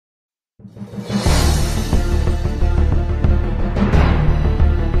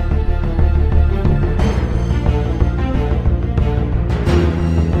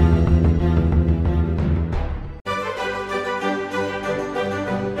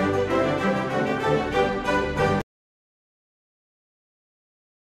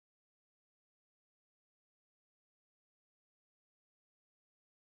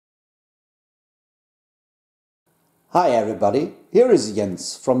Hi everybody, here is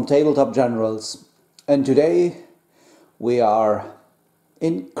Jens from Tabletop Generals, and today we are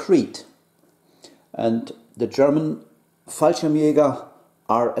in Crete and the German Fallschirmjäger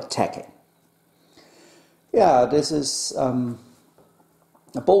are attacking. Yeah, this is a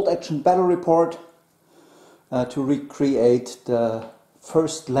bolt action battle report to recreate the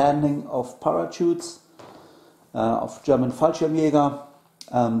first landing of parachutes of German Fallschirmjäger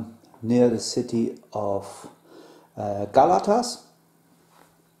near the city of Galatas,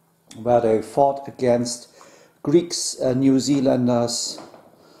 where they fought against Greeks, New Zealanders,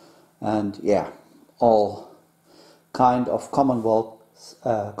 and all kind of Commonwealth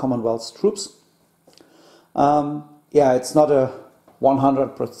troops. It's not a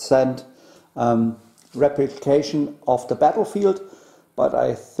 100% replication of the battlefield, but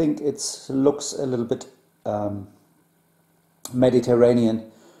I think it looks a little bit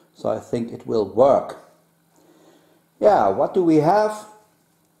Mediterranean, so I think it will work. Yeah, what do we have?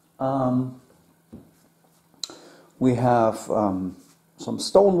 We have some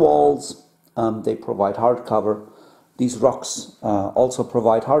stone walls. They provide hard cover. These rocks also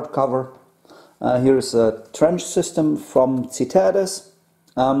provide hard cover. Here is a trench system from Citades,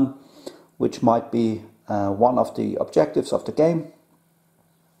 which might be one of the objectives of the game.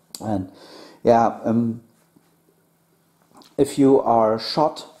 And if you are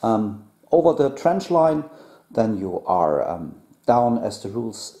shot over the trench line, then you are down as the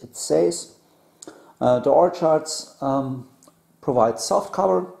rules it says. The orchards provide soft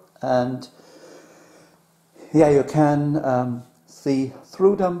cover, and you can see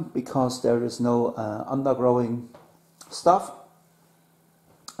through them because there is no undergrowing stuff.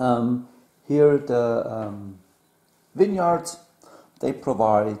 Here the vineyards, they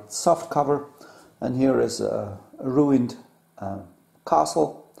provide soft cover, and here is a ruined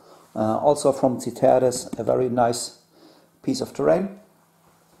castle. Also from Citades, a very nice piece of terrain.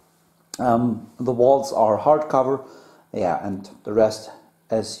 The walls are hard cover, and the rest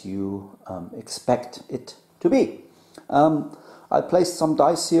as you expect it to be. I placed some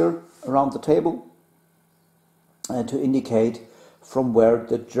dice here around the table to indicate from where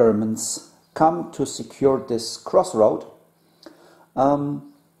the Germans come to secure this crossroad. So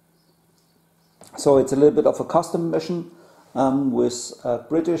it's a little bit of a custom mission. With a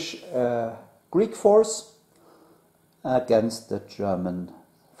British Greek force against the German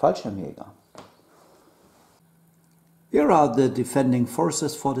Fallschirmjäger. Here are the defending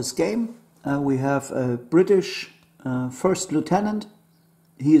forces for this game. We have a British first lieutenant.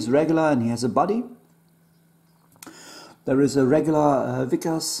 He is regular and he has a buddy. There is a regular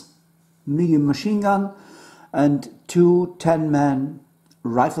Vickers medium machine gun and two 10-man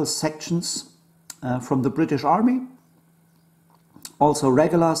rifle sections from the British Army. Also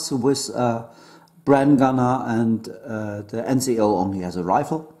regulars with a Bren gunner, and the NCO only has a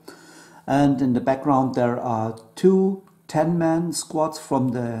rifle. And in the background there are two 10-man squads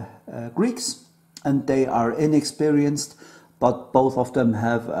from the Greeks, and they are inexperienced, but both of them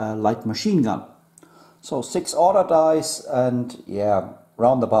have a light machine gun. So 6 order dice and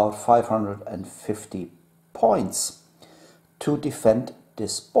round about 550 points to defend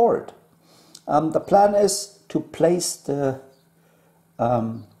this board. The plan is to place the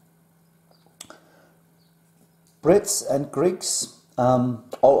Brits and Greeks all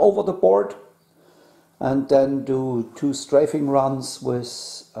over the board, and then do 2 strafing runs with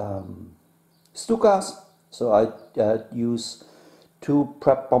Stukas. So I use 2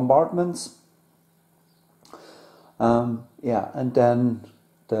 prep bombardments. And then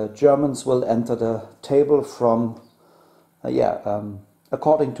the Germans will enter the table from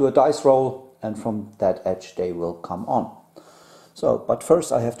according to a dice roll, and from that edge they will come on. So, but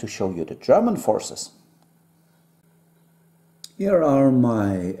first I have to show you the German forces. Here are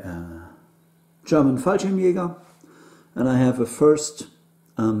my German Fallschirmjäger, and I have a first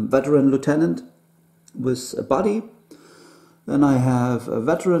veteran lieutenant with a buddy. Then I have a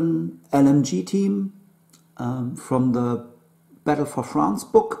veteran LMG team from the Battle for France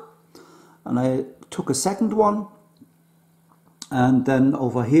book, and I took a second one. And then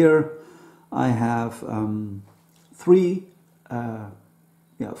over here I have 3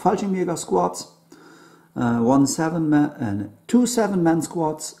 Fallschirmjäger squads, 2 7-man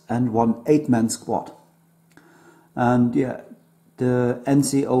squads and 1 8-man squad. And the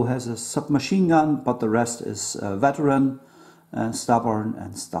NCO has a submachine gun, but the rest is veteran, stubborn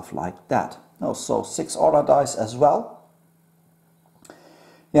and stuff like that. Also 6 order dice as well.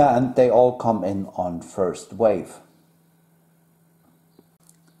 And they all come in on first wave.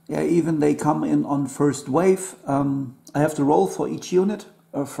 Even they come in on first wave. I have to roll for each unit.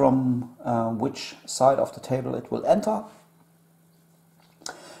 from which side of the table it will enter.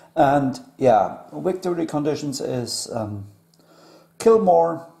 And yeah, victory conditions is kill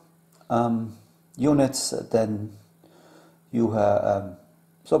more units than you have,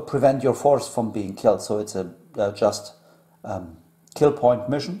 so prevent your force from being killed. So it's a just kill point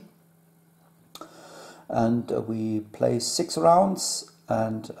mission. And we play 6 rounds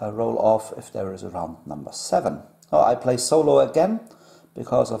and roll off if there is a round number 7. Oh, I play solo again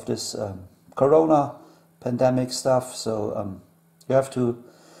because of this corona pandemic stuff. So you have to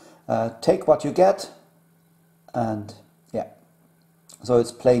take what you get, and yeah, so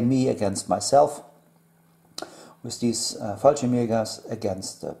it's playing me against myself with these Fallschirmjägers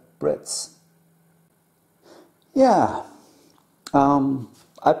against the Brits. Yeah,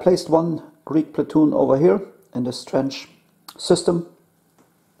 I placed one Greek platoon over here in this trench system.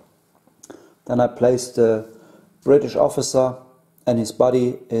 Then I placed the British officer and his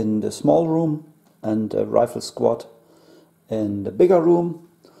buddy in the small room and a rifle squad in the bigger room.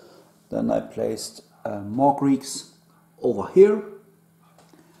 Then I placed more Greeks over here,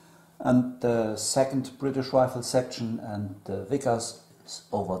 and the 2nd British Rifle section and the Vickers is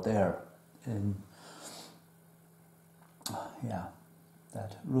over there in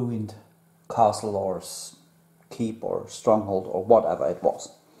that ruined castle or keep or stronghold or whatever it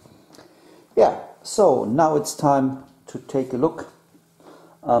was. Yeah, so now it's time to take a look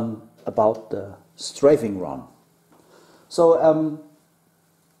about the strafing run. So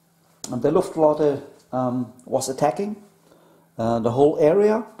the Luftwaffe was attacking the whole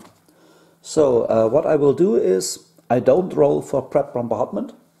area. So what I will do is I don't roll for prep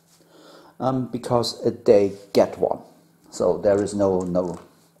bombardment because they get one. So there is no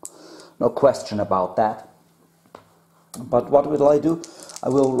question about that. But what will I do? I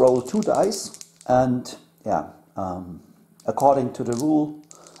will roll 2 dice, and yeah, according to the rule,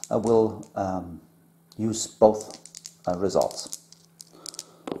 I will use both results.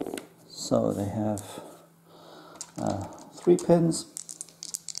 So they have 3 pins,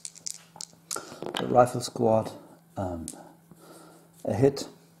 the rifle squad, a hit,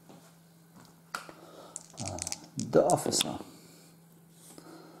 the officer.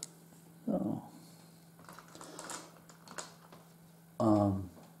 So,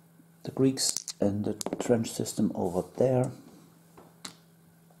 the Greeks in the trench system over there,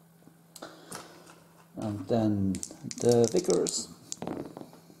 and then the Vickers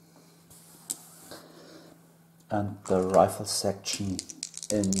and the rifle section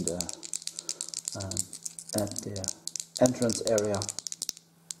in the at the entrance area.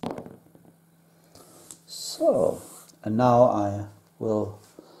 So, and now I will,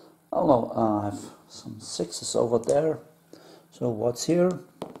 oh no, I have some 6s over there. So what's here?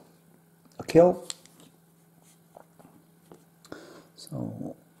 A kill.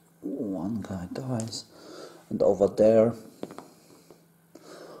 So 1 guy dies, and over there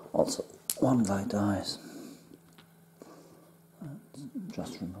also 1 guy dies.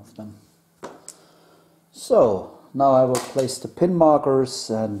 Just remove them. So now I will place the pin markers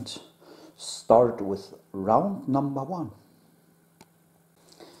and start with round number 1.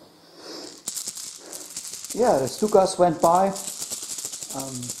 Yeah, the Stukas went by,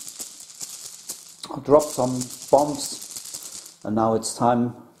 dropped some bombs, and now it's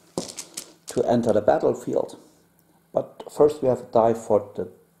time to enter the battlefield. But first we have to die for the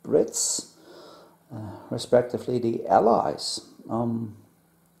Brits, respectively the Allies.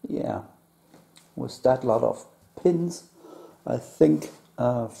 Yeah, with that lot of pins, I think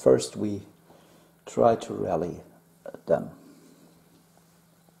first we try to rally them.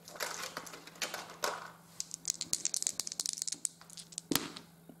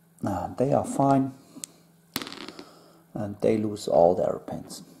 They are fine, and they lose all their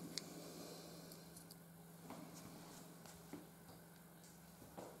pins.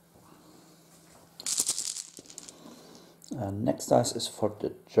 Next dice is for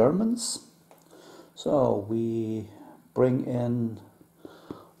the Germans. So we bring in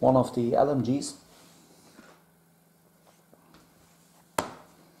one of the LMGs.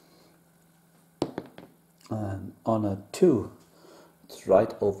 And on a 2, it's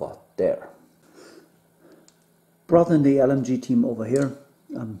right over there. Brought in the LMG team over here.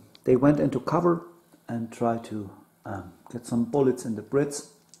 They went into cover and tried to get some bullets in the Brits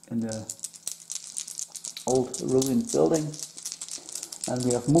in the old ruined building. And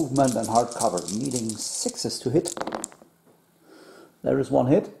we have movement and hard cover, needing 6s to hit. There is 1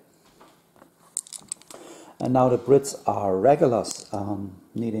 hit. And now the Brits are regulars,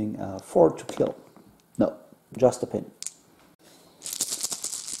 needing 4 to kill. No, just a pin.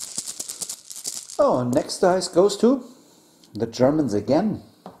 Oh, next dice goes to the Germans again.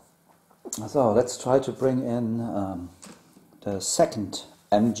 So let's try to bring in the second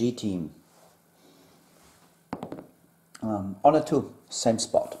MG team. Honor 2, same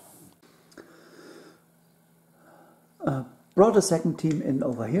spot. Brought a second team in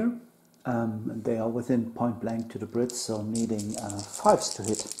over here. They are within point blank to the Brits, so needing 5s to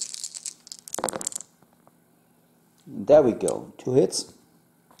hit. There we go, 2 hits.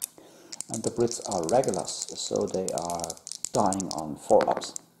 And the Brits are regulars, so they are dying on 4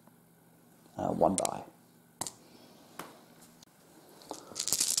 ups. 1 die.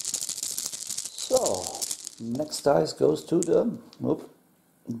 So, next dice goes to the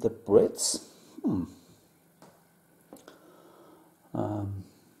Brits.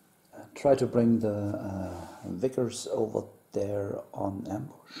 Try to bring the Vickers over there on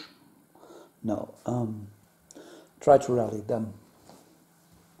ambush. No, try to rally them.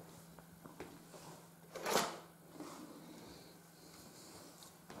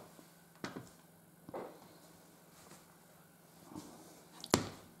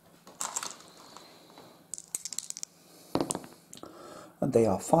 And they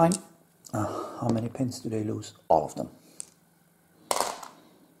are fine. How many pins do they lose? All of them.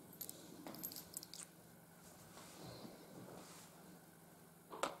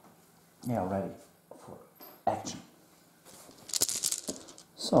 Yeah, ready for action.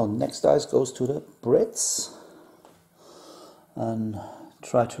 So next dice goes to the Brits. And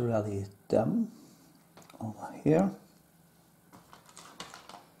try to rally them over here.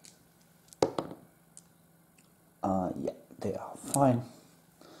 Yeah, they are fine.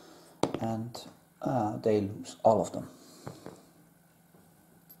 And they lose all of them.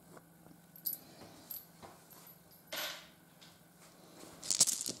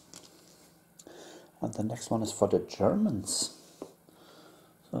 And the next one is for the Germans.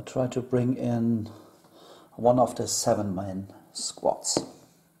 So try to bring in one of the 7-man squads.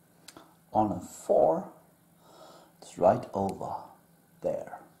 On a 4, it's right over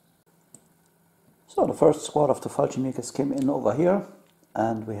there. So the first squad of the Fallschirmjägers came in over here,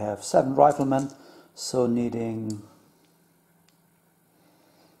 and we have 7 riflemen, so needing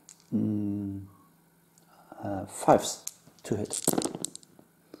 5s to hit.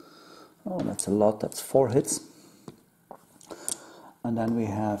 Oh, that's a lot, that's 4 hits. And then we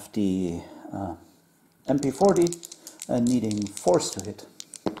have the MP40 needing 4s to hit.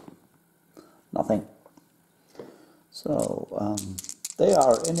 Nothing. So they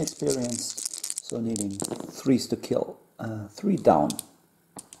are inexperienced, so needing 3s to kill. 3 down.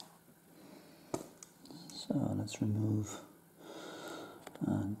 So let's remove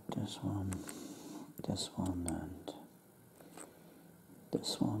this one, and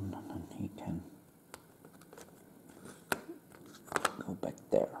this one, and then he can go back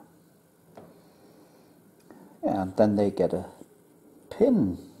there. And then they get a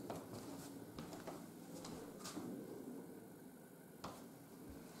pin.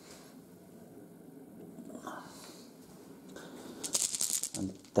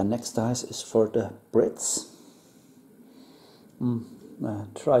 And the next dice is for the Brits.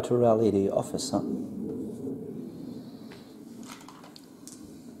 Try to rally the officer.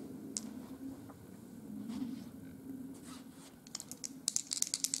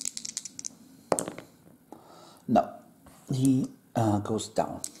 No, he goes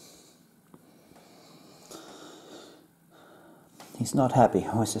down. He's not happy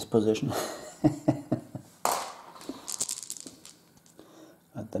with his position.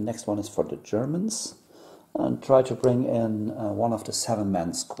 And the next one is for the Germans. And try to bring in one of the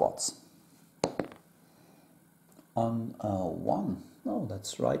 7-man squads. On 1. Oh,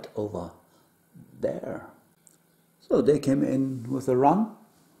 that's right over there. So they came in with a run.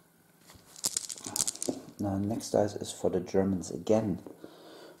 Now next dice is for the Germans again.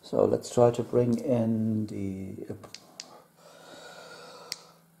 So let's try to bring in the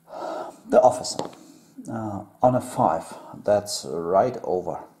officer on a 5. That's right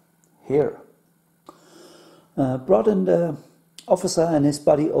over here. Brought in the officer and his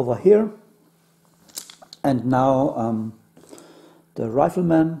buddy over here, and now the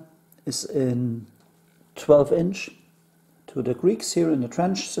rifleman is in 12-inch to the Greeks here in the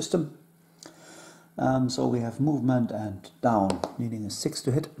trench system. So we have movement and down, needing a 6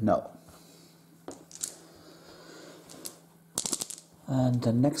 to hit. No. And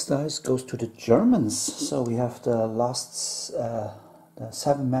the next dice goes to the Germans. So we have the last the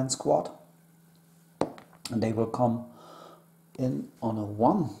 7-man squad, and they will come in on a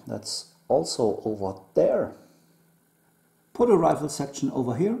 1. That's also over there. Put a rifle section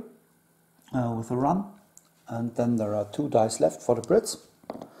over here with a run, and then there are 2 dice left for the Brits.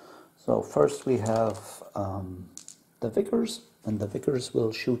 So first we have the Vickers, and the Vickers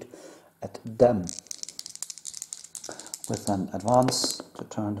will shoot at them with an advance to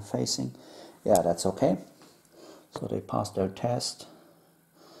turn the facing. Yeah, that's okay. So they pass their test.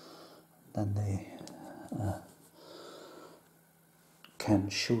 Then they can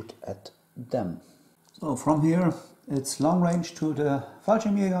shoot at them. So from here it's long range to the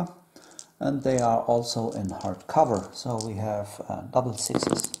Fallschirmjäger, and they are also in hard cover. So we have double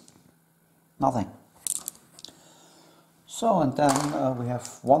sixes. Nothing. So, and then we have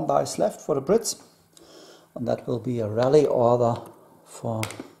one dice left for the Brits, and that will be a rally order for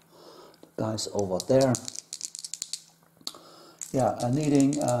the guys over there. Yeah,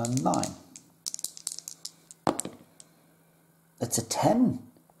 needing 9. It's a 10,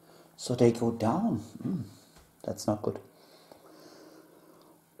 so they go down. That's not good.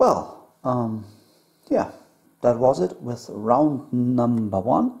 Well, yeah, that was it with round number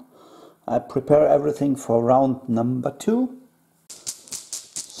 1. I prepare everything for round number 2.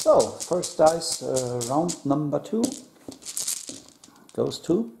 So, first dice, round number 2 goes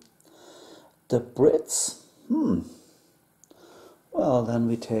to the Brits. Well, then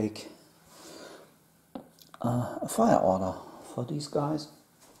we take a fire order for these guys.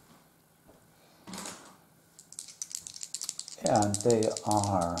 Yeah, and they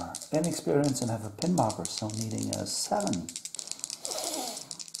are inexperienced and have a pin marker, so needing a 7.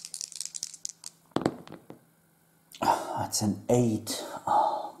 That's an 8.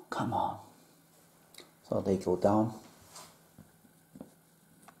 Oh, come on. So they go down.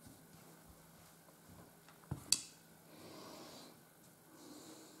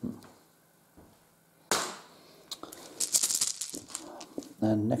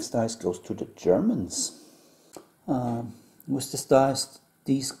 And next dice goes to the Germans. With this dice,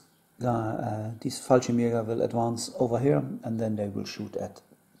 these Fallschirmjäger will advance over here, and then they will shoot at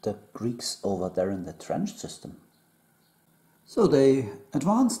the Greeks over there in the trench system. So they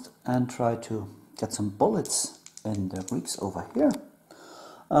advanced and tried to get some bullets in the Greeks over here.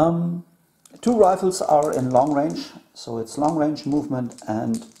 2 rifles are in long range, so it's long range movement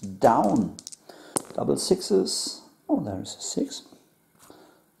and down. Double sixes. Oh, there's a 6.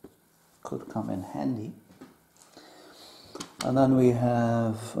 Could come in handy. And then we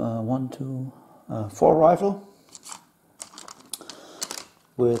have 4 rifle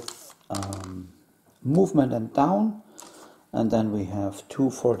with movement and down, and then we have 2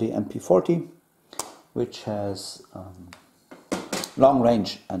 for the MP40, which has long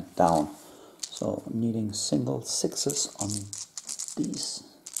range and down. So needing single 6s on these.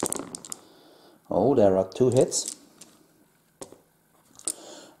 Oh, there are 2 hits.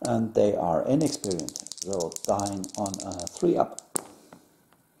 And they are inexperienced, so dying on a 3 up.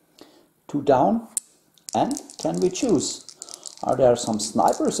 2 down. And can we choose? Are there some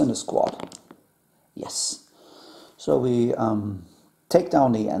snipers in the squad? Yes. So we take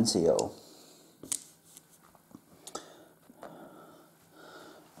down the NCO.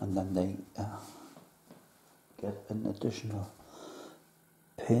 And then they get an additional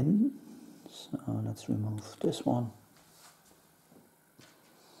pin. So let's remove this one.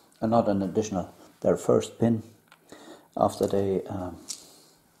 Not an additional, their first pin after they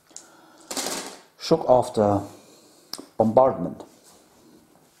shook off the bombardment.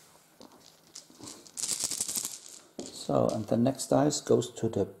 So, and the next dice goes to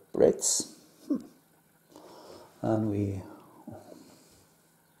the Brits, and we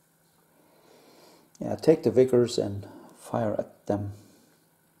take the Vickers and fire at them.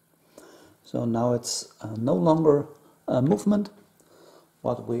 So now it's no longer a movement,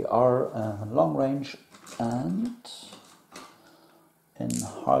 but we are long range, and in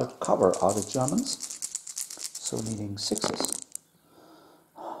hard cover are the Germans, so needing 6s.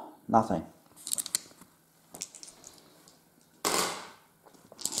 Nothing.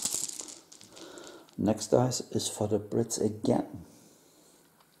 Next dice is for the Brits again.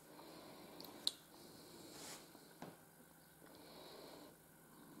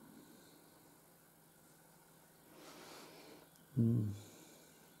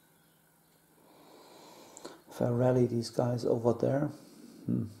 If I rally these guys over there,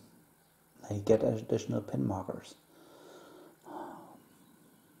 they get additional pin markers.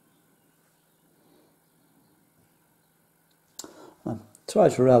 Try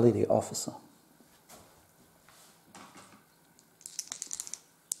to rally the officer.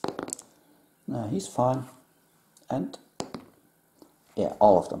 No, he's fine. And yeah,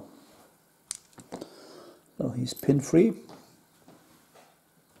 all of them. So he's pin free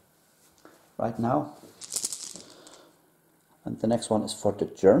right now. And the next one is for the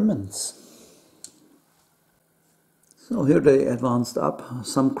Germans. So here they advanced up,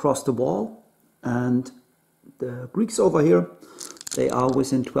 some crossed the wall, and The Greeks over here, they are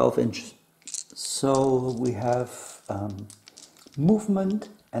within 12 inches. So we have movement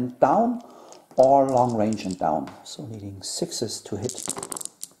and down, or long range and down. So needing 6s to hit.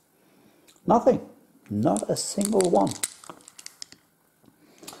 Nothing, not a single one.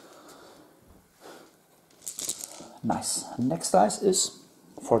 Nice. Next dice is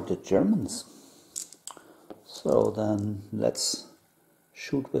for the Germans. So then let's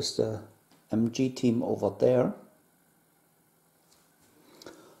shoot with the MG team over there.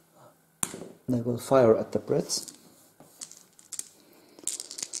 They will fire at the Brits.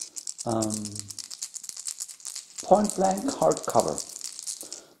 Point blank, hard cover,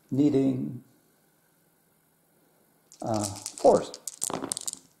 needing 4s.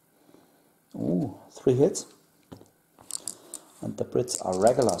 Ooh, 3 hits. And the Brits are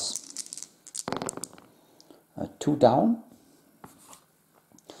regulars. 2 down.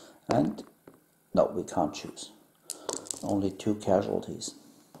 And no, we can't choose. Only 2 casualties.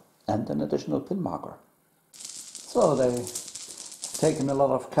 And an additional pin marker. So they've taken a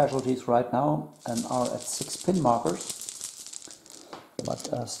lot of casualties right now and are at 6 pin markers.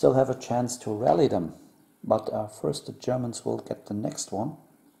 But still have a chance to rally them. But first the Germans will get the next one.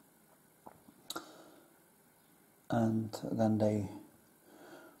 And then they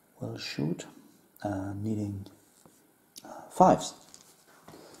will shoot, needing 5s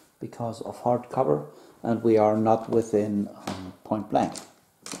because of hard cover, and we are not within point blank.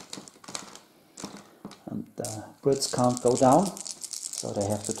 And the Brits can't go down, so they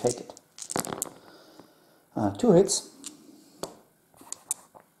have to take it. 2 hits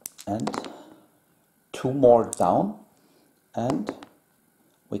and 2 more down, and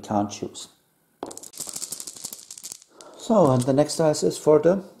we can't choose. So, and the next dice is for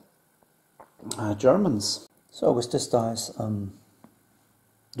the Germans. So with this dice,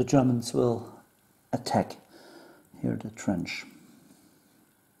 the Germans will attack here the trench.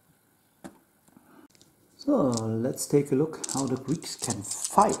 So let's take a look how the Greeks can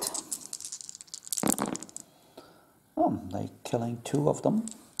fight. Oh, they're killing 2 of them,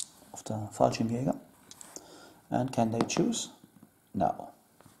 of the Fallschirmjäger. And can they choose? No.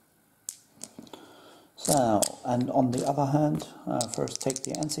 So, and on the other hand, first take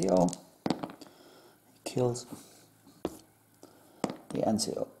the NCO. He kills the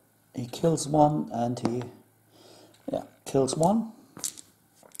NCO. He kills 1 and he kills 1,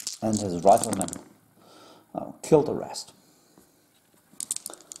 and his riflemen kill the rest.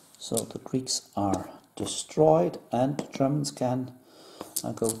 So the Greeks are destroyed, and the Germans can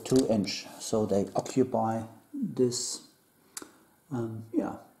go 2 inch. So they occupy this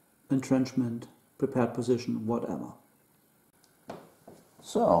entrenchment, prepared position, whatever.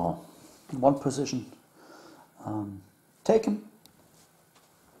 So 1 position taken,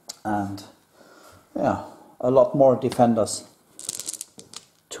 and a lot more defenders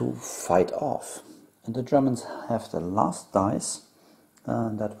to fight off. And the Germans have the last dice,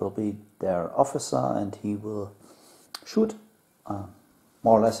 and that will be their officer, and he will shoot, more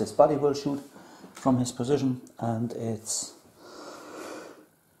or less his buddy will shoot from his position, and it's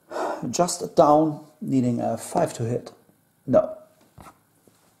just a down, needing a 5 to hit. No.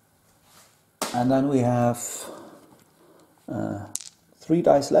 And then we have 3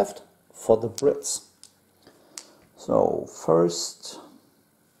 dice left for the Brits. So first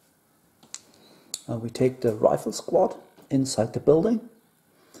we take the rifle squad inside the building,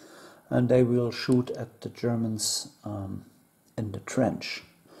 and they will shoot at the Germans in the trench.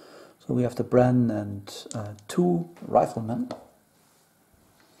 So we have the Bren and 2 riflemen.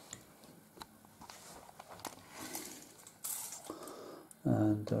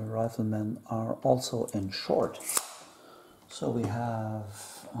 And the riflemen are also in short. So we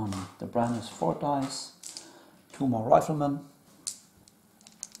have the Bren is 4 dice, 2 more riflemen,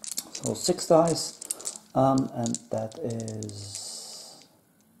 so 6 dice, and that is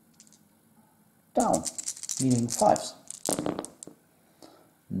down, needing 5s.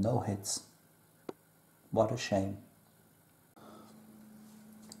 No hits. What a shame.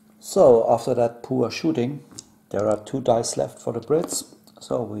 So after that poor shooting, there are 2 dice left for the Brits.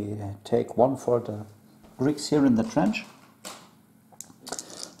 So we take 1 for the Greeks here in the trench,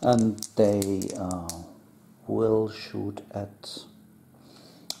 and they will shoot at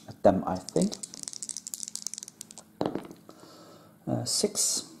them, I think.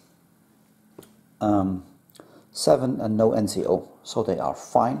 6, 7, and no NCO, so they are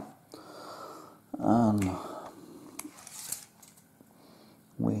fine.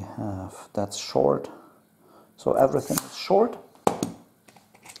 We have, that's short, so everything is short.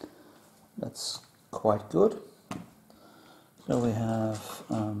 That's quite good. So we have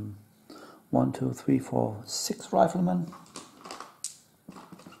 1, 2, 3, 4, 6 riflemen,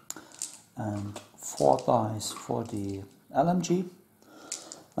 and 4 dice for the LMG,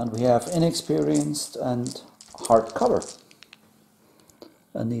 and we have inexperienced and hard cover,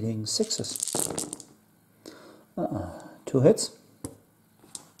 and needing 6s. 2 hits.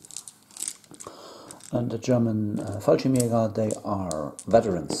 And the German Fallschirmjäger, they are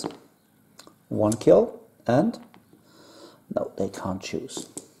veterans. 1 kill, and no, they can't choose.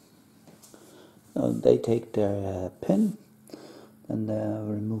 They take their pin and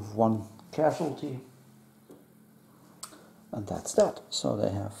remove 1 casualty, and that's that. So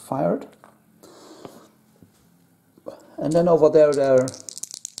they have fired. And then over there,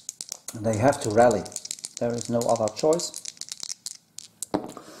 they have to rally. There is no other choice.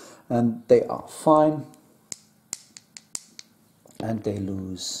 And they are fine, and they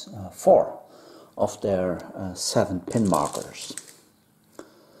lose 4 of their 7 pin markers.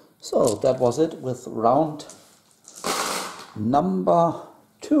 So that was it with round number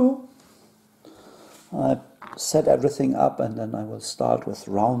 2. I set everything up, and then I will start with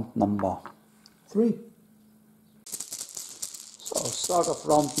round number 3. So start of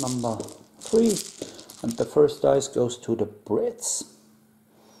round number 3, and the first dice goes to the Brits.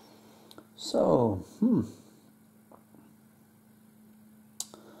 So,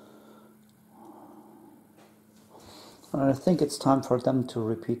 I think it's time for them to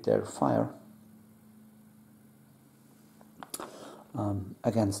repeat their fire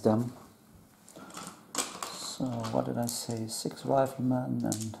against them. So, what did I say? 6 riflemen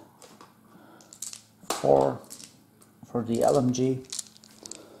and 4 for the LMG.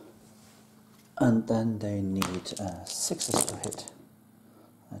 And then they need 6s to hit.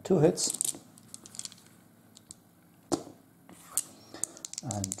 2 hits.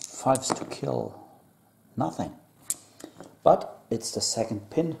 And 5s to kill. Nothing. But it's the second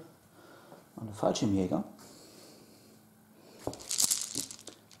pin on the Fallschirmjäger.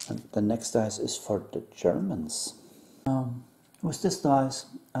 And the next dice is for the Germans. With this dice,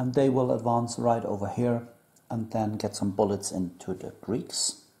 they will advance right over here and then get some bullets into the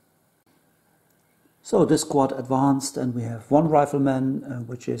Greeks. So this squad advanced, and we have 1 rifleman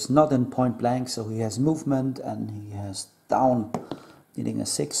which is not in point blank, so he has movement and he has down, needing a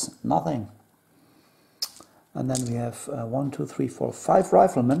 6, nothing. And then we have 1, 2, 3, 4, 5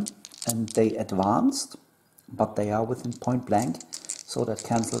 riflemen, and they advanced, but they are within point blank, so that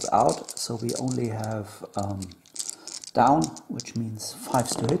cancels out. So we only have down, which means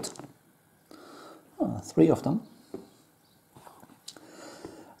 5s to hit. 3 of them.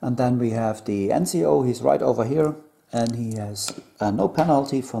 And then we have the NCO, he's right over here, and he has no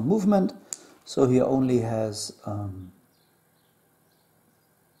penalty for movement, so he only has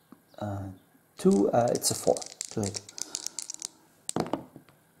 2, it's a 4 to hit.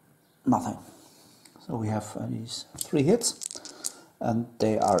 Nothing. So we have these 3 hits, and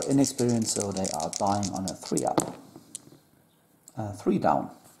they are inexperienced, so they are dying on a 3 up. 3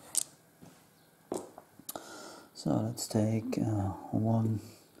 down. So let's take 1,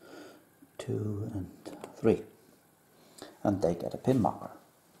 2 and 3, and they get a pin marker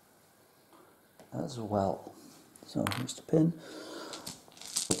as well. So here's the pin,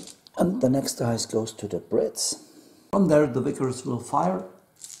 and the next dice goes to the Brits. From there the Vickers will fire,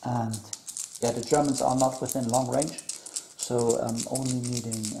 and yeah, the Germans are not within long range, so I'm only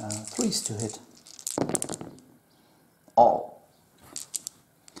needing 3s to hit all.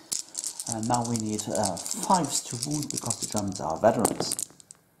 And now we need 5s to wound, because the Germans are veterans.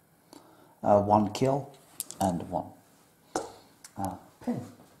 1 kill and 1 pin.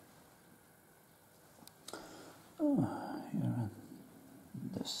 Here,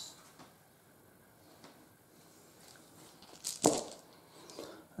 this.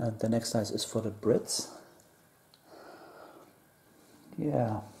 And the next dice is for the Brits.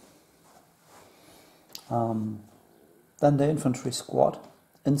 Yeah. Then the infantry squad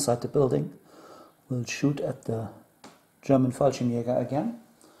inside the building will shoot at the German Fallschirmjäger again.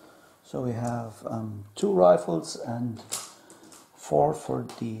 So we have 2 rifles and 4 for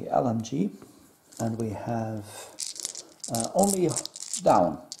the LMG, and we have only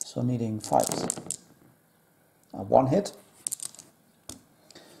down, so needing 5s. 1 hit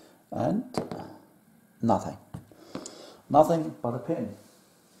and nothing. Nothing but a pin.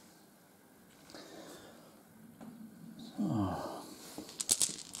 So.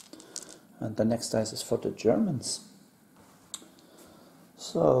 And the next dice is for the Germans.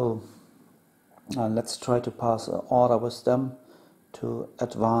 So let's try to pass an order with them to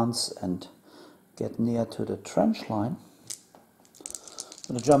advance and get near to the trench line.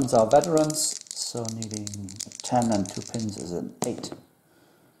 So the Germans are veterans, so needing 10 and 2 pins is an 8.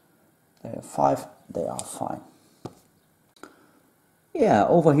 They have 5, they are fine. Yeah,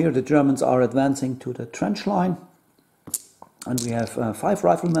 over here the Germans are advancing to the trench line, and we have 5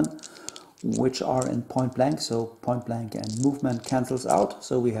 riflemen which are in point blank, so point blank and movement cancels out,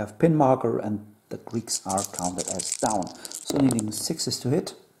 so we have pin marker and the Greeks are counted as down. So needing 6s to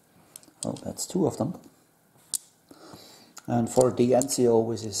hit. Oh, that's 2 of them. And for the NCO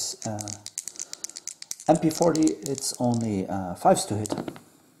with his MP40, it's only 5s to hit.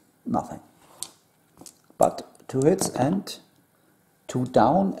 Nothing. But 2 hits and 2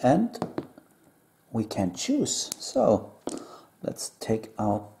 down, and we can choose. So let's take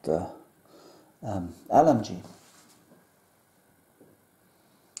out the LMG.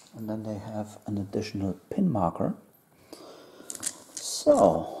 And then they have an additional pin marker.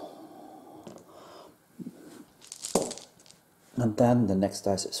 So, and then the next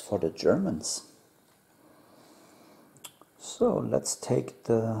dice is for the Germans. So let's take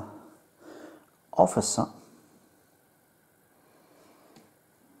the officer.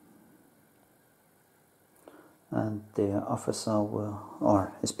 And the officer will,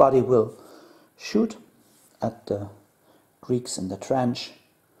 or his body will shoot at the Greeks in the trench.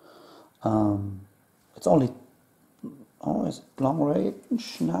 It's only, oh, is it long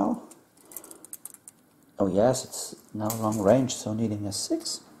range now? Oh yes, it's now long range, so needing a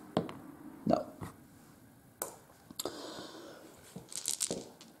 6? No.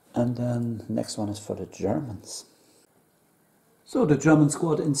 And then next one is for the Germans. So the German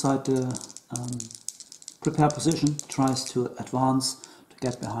squad inside the prepare position tries to advance to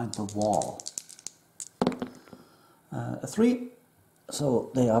get behind the wall. A 3,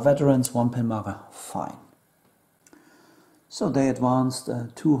 so they are veterans, 1 pin marker, fine. So they advanced,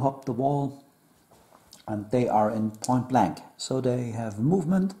 2 hop the wall, and they are in point blank. So they have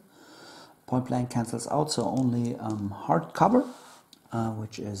movement, point blank cancels out, so only hard cover,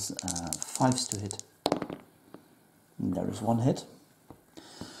 which is 5s to hit. And there is 1 hit.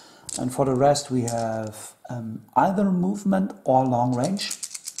 And for the rest we have either movement or long range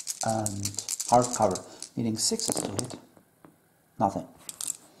and hard cover, needing 6s to hit. Nothing.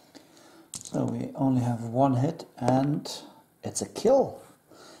 So we only have 1 hit and it's a kill.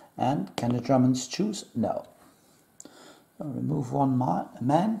 And can the Germans choose? No. So remove 1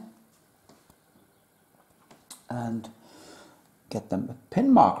 man and get them a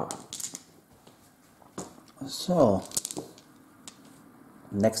pin marker. So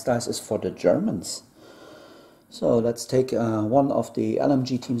next dice is for the Germans. So let's take one of the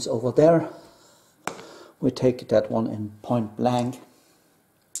LMG teams over there. We take that one in point blank.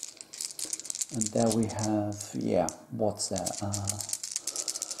 And there we have, yeah, what's that?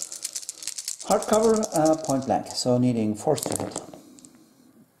 Hardcover, point blank. So needing 4s to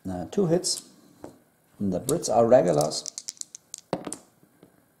hit. 2 hits. And the Brits are regulars.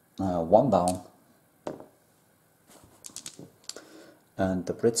 1 down. And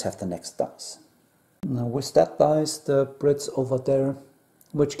the Brits have the next dice. Now with that dice, the Brits over there,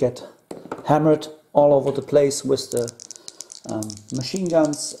 which get hammered all over the place with the machine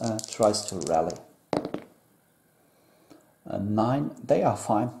guns, tries to rally. 9, they are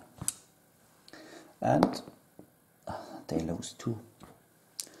fine. And they lose 2.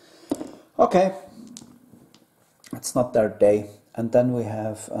 Okay, it's not their day. And then we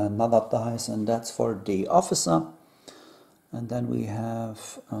have another dice, and that's for the officer. And then we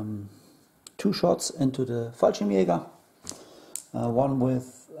have 2 shots into the Fallschirmjäger, one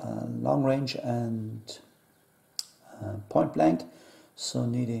with long range and point blank, so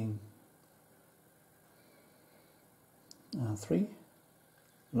needing 3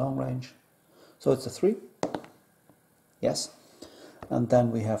 long range, so it's a 3, yes. And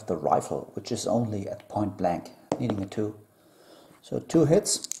then we have the rifle, which is only at point blank, needing a 2, so 2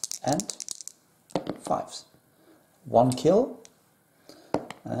 hits and 5s. 1 kill,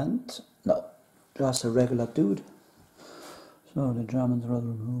 and no, just a regular dude. So the Germans will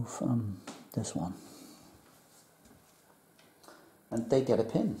remove this one. And they get a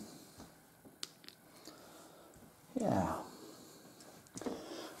pin. Yeah.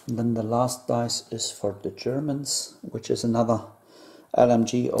 And then the last dice is for the Germans, which is another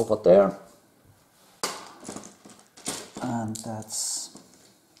LMG over there. And that's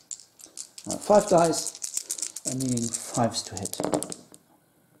 5 dice. And needing 5s to hit.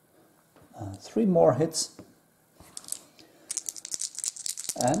 3 more hits.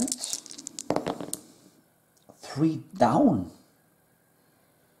 And 3 down.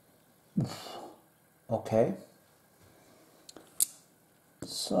 Okay.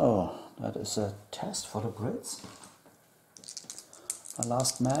 So that is a test for the Brits. A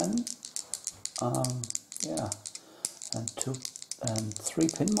last man. Yeah. And 2 and 3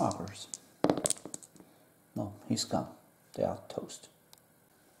 pin markers. No, he's gone. They are toast.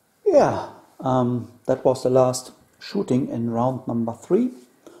 Yeah, that was the last shooting in round number 3.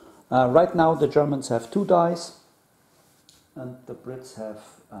 Right now the Germans have 2 dice and the Brits have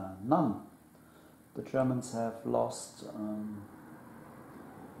none. The Germans have lost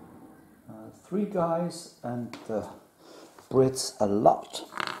 3 guys and the Brits a lot.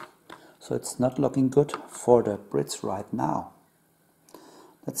 So it's not looking good for the Brits right now.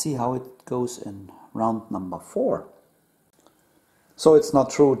 Let's see how it goes in round number 4. So it's not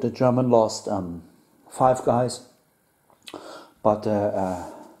true the German lost 5 guys, but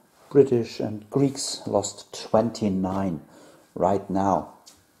British and Greeks lost 29 right now.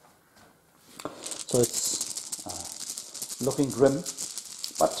 So it's looking grim,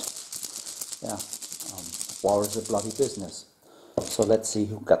 but yeah, war is a bloody business. So let's see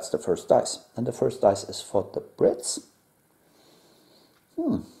who gets the first dice. And the first dice is for the Brits.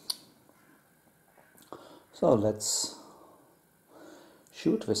 So let's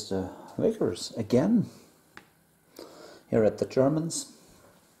shoot with the Vickers again. Here at the Germans.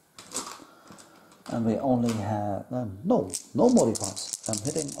 And we only have, no modifiers. I'm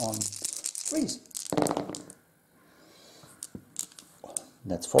hitting on 3s.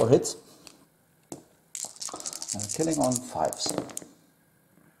 That's 4 hits. Killing on 5s.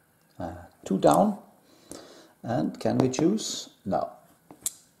 2 down. And can we choose? No.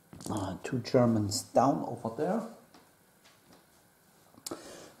 2 Germans down over there.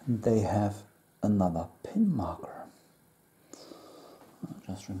 And they have another pin marker. I'll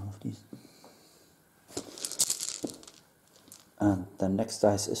just remove these. And the next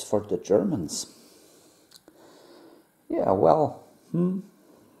dice is for the Germans. Yeah, well,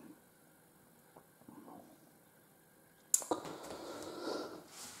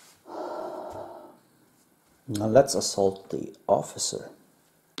 Now let's assault the officer.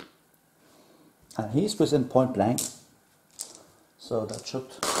 And he's within point blank, so that should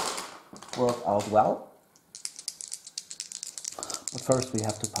work out well. But first we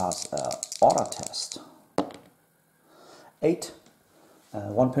have to pass an order test. 8,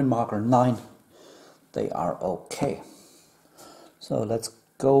 1 pin marker, 9, they are okay. So let's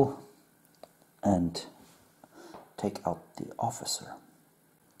go and take out the officer.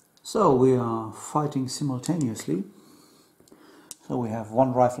 So we are fighting simultaneously. So we have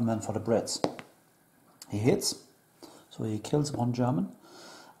 1 rifleman for the Brits. He hits, so he kills 1 German.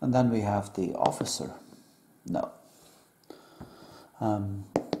 And then we have the officer. No.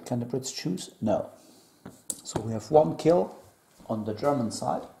 Can the Brits choose? No. So we have 1 kill on the German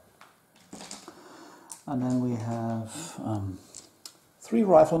side. And then we have 3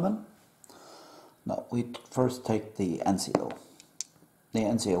 riflemen. No, we first take the NCO. The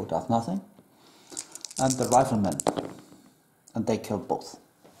NCO does nothing. And the riflemen. And they kill both.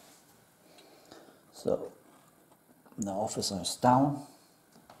 So the officer is down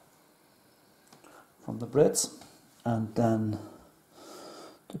from the Brits. And then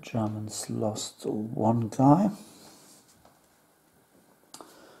the Germans lost 1 guy.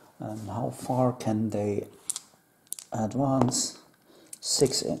 And how far can they advance?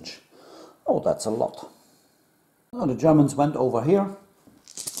 6 inch. Oh, that's a lot. Well, the Germans went over here.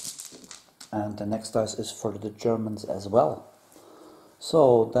 And the next dice is for the Germans as well.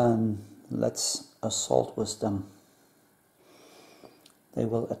 So then let's assault with them. They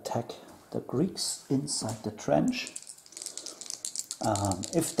will attack the Greeks inside the trench.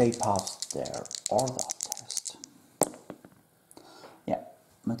 If they pass their order test. Yeah,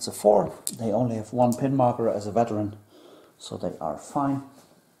 it's a 4. They only have 1 pin marker as a veteran, so they are fine.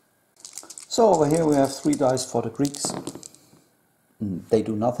 So over here we have 3 dice for the Greeks. They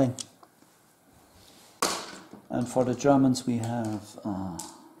do nothing. And for the Germans we have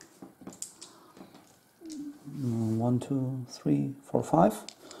 1, 2, 3, 4, 5.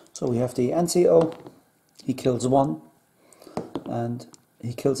 So we have the NCO. He kills 1. And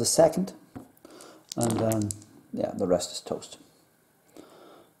he kills a 2nd, and then yeah, the rest is toast.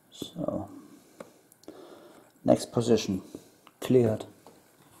 So next position cleared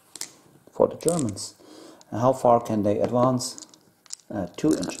for the Germans. And how far can they advance?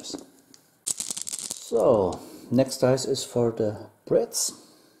 2 inches. So next dice is for the Brits,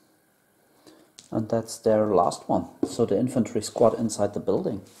 and that's their last one. So the infantry squad inside the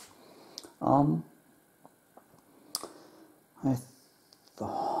building. I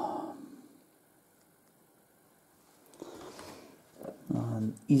thought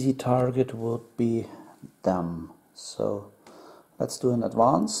an easy target would be them. So let's do an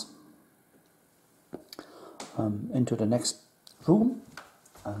advance into the next room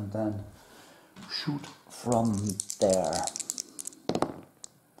and then shoot from there.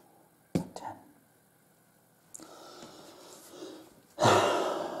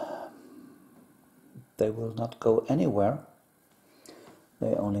 they will not go anywhere.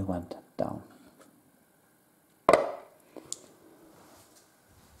 They only went down.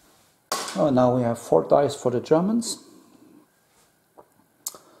 Oh, now we have 4 dice for the Germans.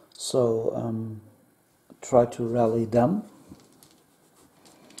 So try to rally them.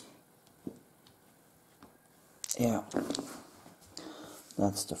 Yeah,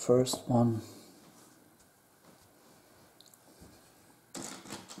 that's the first one.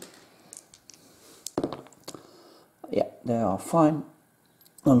 Yeah, they are fine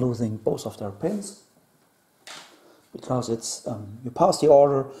on losing both of their pins, because it's you pass the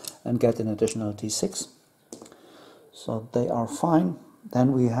order and get an additional d6. So they are fine.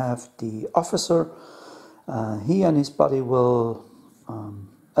 Then we have the officer. He and his buddy will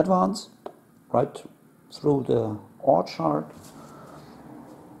advance right through the orchard.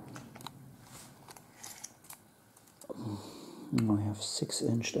 We have 6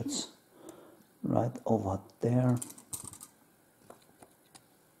 inch, that's right over there.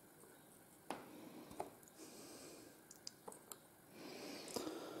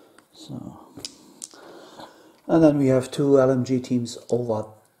 So, and then we have 2 LMG teams over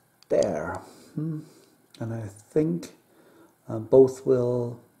there. And I think both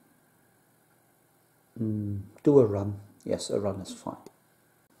will do a run. Yes, a run is fine.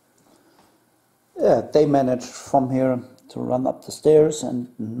 Yeah, they managed from here to run up the stairs, and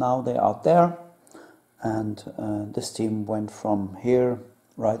now they are there. And this team went from here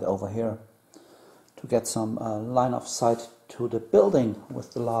right over here to get some line of sight to the building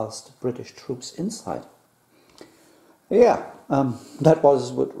with the last British troops inside. Yeah, that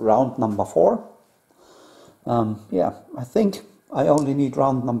was with round number 4. Yeah, I think I only need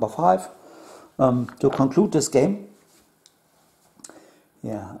round number 5 to conclude this game.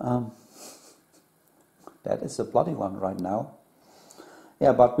 Yeah, that is a bloody one right now.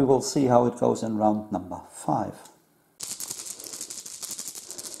 Yeah, but we will see how it goes in round number 5.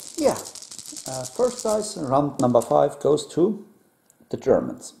 Yeah, first dice in round number 5 goes to the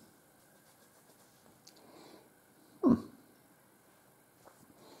Germans.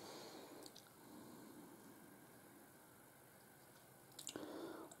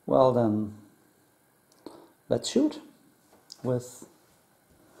 Well then, let's shoot with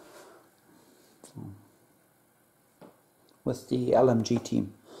the LMG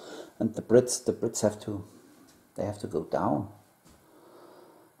team. And the Brits have to go down.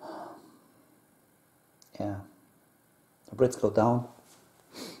 Yeah, the Brits go down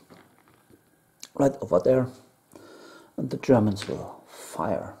right over there, and the Germans will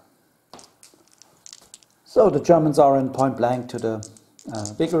fire. So the Germans are in point blank to the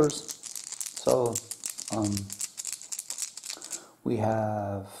Biggers. So we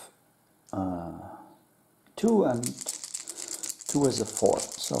have 2, and 2 is a 4.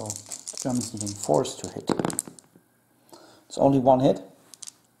 So the Germans needing 4s to hit. It's only 1 hit,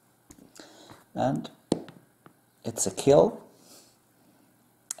 and it's a kill.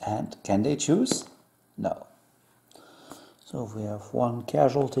 And can they choose? No. So we have 1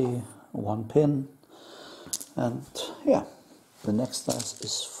 casualty, 1 pin, and yeah, the next dice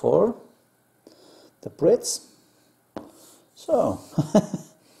is for the Brits. So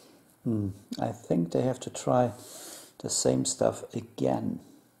I think they have to try the same stuff again.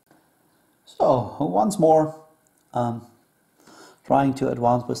 So once more, trying to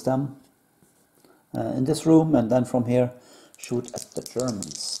advance with them in this room, and then from here shoot at the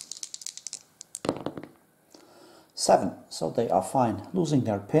Germans. 7, so they are fine, losing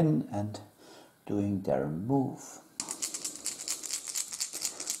their pin and doing their move.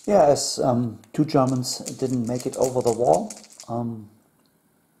 Yeah, as 2 Germans didn't make it over the wall,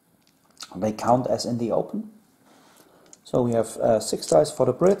 they count as in the open. So we have 6 dice for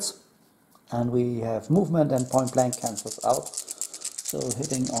the Brits, and we have movement and point blank cancels out, so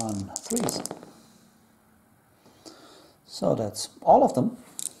hitting on 3s. So that's all of them.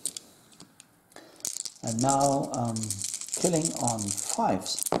 And now killing on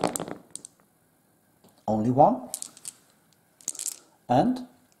 5s. Only 1. And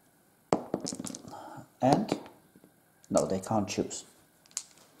no, they can't choose.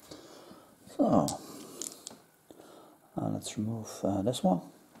 So let's remove this one.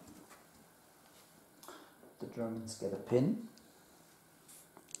 The Germans get a pin.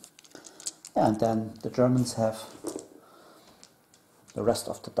 And then the Germans have the rest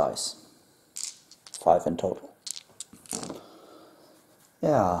of the dice. 5 in total.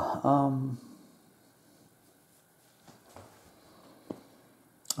 Yeah,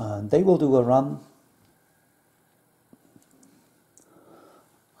 they will do a run.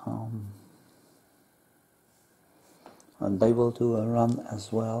 And they will do a run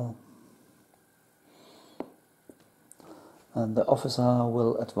as well. And the officer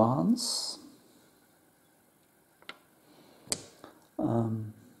will advance.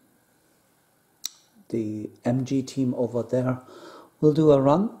 The MG team over there will do a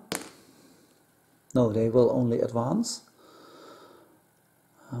run. No, they will only advance.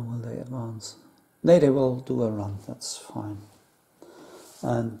 Will they advance? No, they will do a run, that's fine.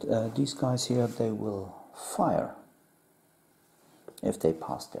 And these guys here, they will fire if they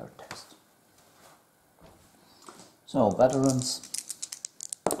pass their test. So, veterans,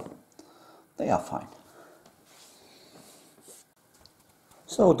 they are fine.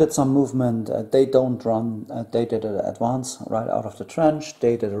 So, did some movement, they don't run, they did an advance right out of the trench,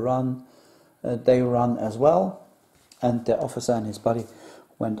 they did a run, they run as well, and the officer and his buddy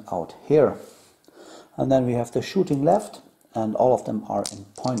went out here. And then we have the shooting left, and all of them are in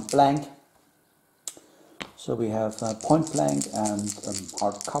point blank. So we have point blank and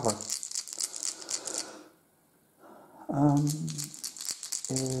hard cover.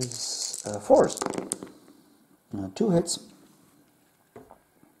 Is forced. 2 hits.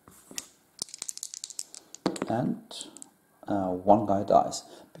 And 1 guy dies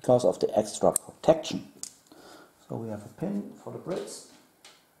because of the extra protection. So we have a pin for the Brits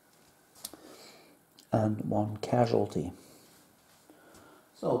and 1 casualty.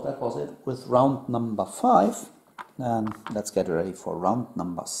 So that was it with round number 5, and let's get ready for round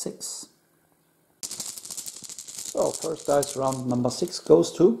number 6. So first dice round number 6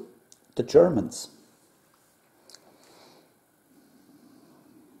 goes to the Germans.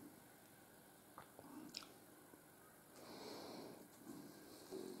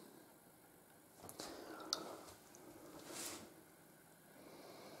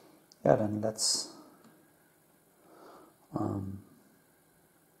 Yeah, then let's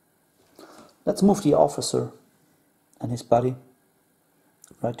move the officer and his buddy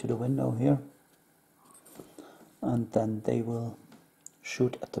right to the window here, and then they will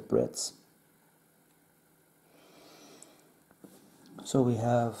shoot at the Brits. So we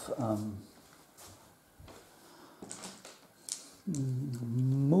have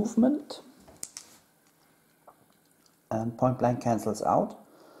movement, and point blank cancels out.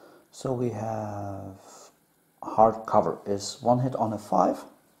 So we have hard cover is 1 hit on a 5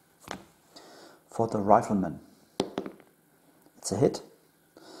 for the rifleman. It's a hit.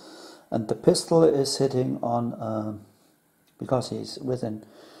 And the pistol is hitting on, because he's within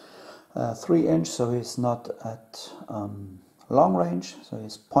 3 inch, so he's not at long range, so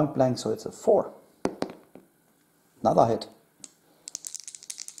he's point blank, so it's a 4. Another hit.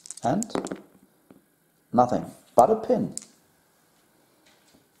 And nothing but a pin.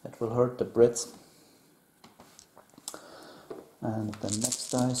 It will hurt the Brits. And the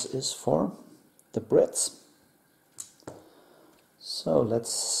next dice is for the Brits. So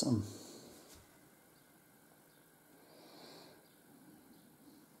let's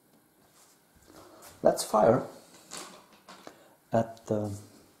fire at the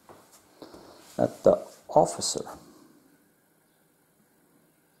officer.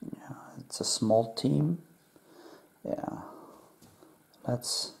 Yeah, it's a small team. Yeah.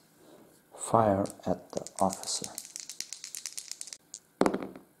 Let's fire at the officer.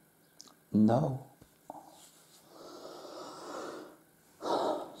 No.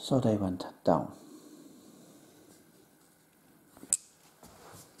 So they went down.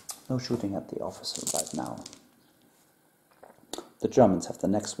 No shooting at the officer right now. The Germans have the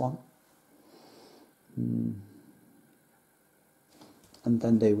next one. And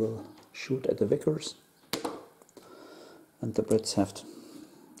then they will shoot at the Vickers. And the Brits have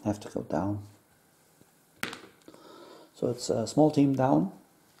to go down. So it's a small team down.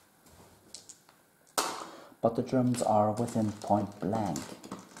 But the Germans are within point blank.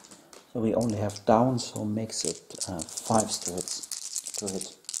 So we only have down, so makes it 5 to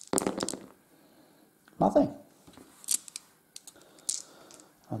hit. Nothing.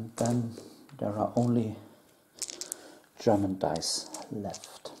 And then there are only German dice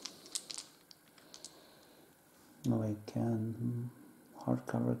left. We can hard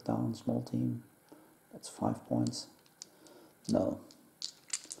cover it down, small team. That's 5 points. No.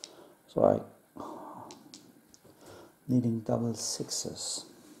 So needing double 6s.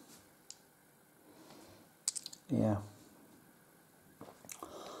 Yeah.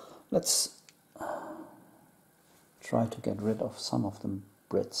 Let's try to get rid of some of the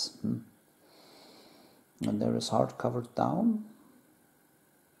Brits. And there is hard covered down,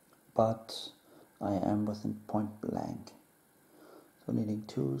 but I am within point blank. So needing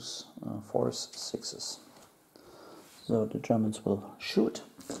 2s, 4s, 6s. So the Germans will shoot.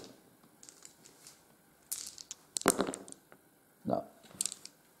 No.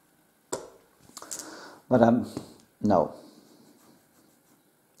 But no.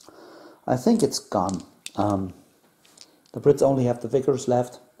 I think it's gone. The Brits only have the Vickers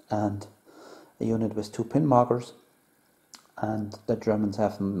left and a unit with 2 pin markers, and the Germans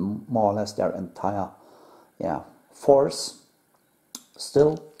have more or less their entire force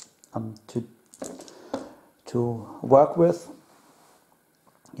still to work with.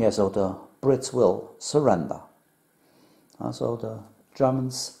 Yeah, so the Brits will surrender. So the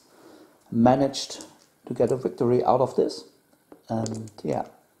Germans managed to get a victory out of this, and yeah,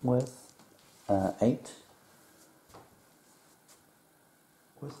 with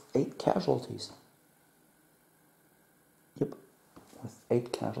 8 casualties. Yep, with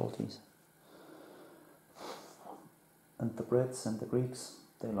 8 casualties. And the Brits and the Greeks,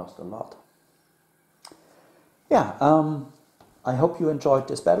 they lost a lot. Yeah, I hope you enjoyed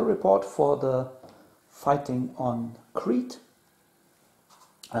this battle report for the fighting on Crete.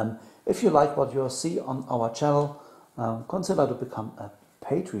 If you like what you see on our channel, consider to become a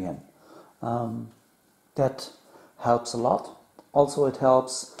Patreon. That helps a lot. Also, it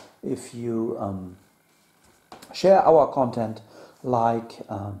helps if you share our content, like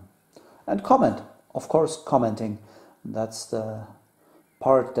and comment. Of course, commenting, that's the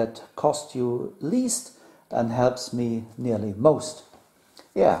part that costs you least and helps me nearly most.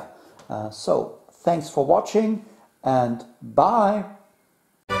 Yeah, so thanks for watching and bye.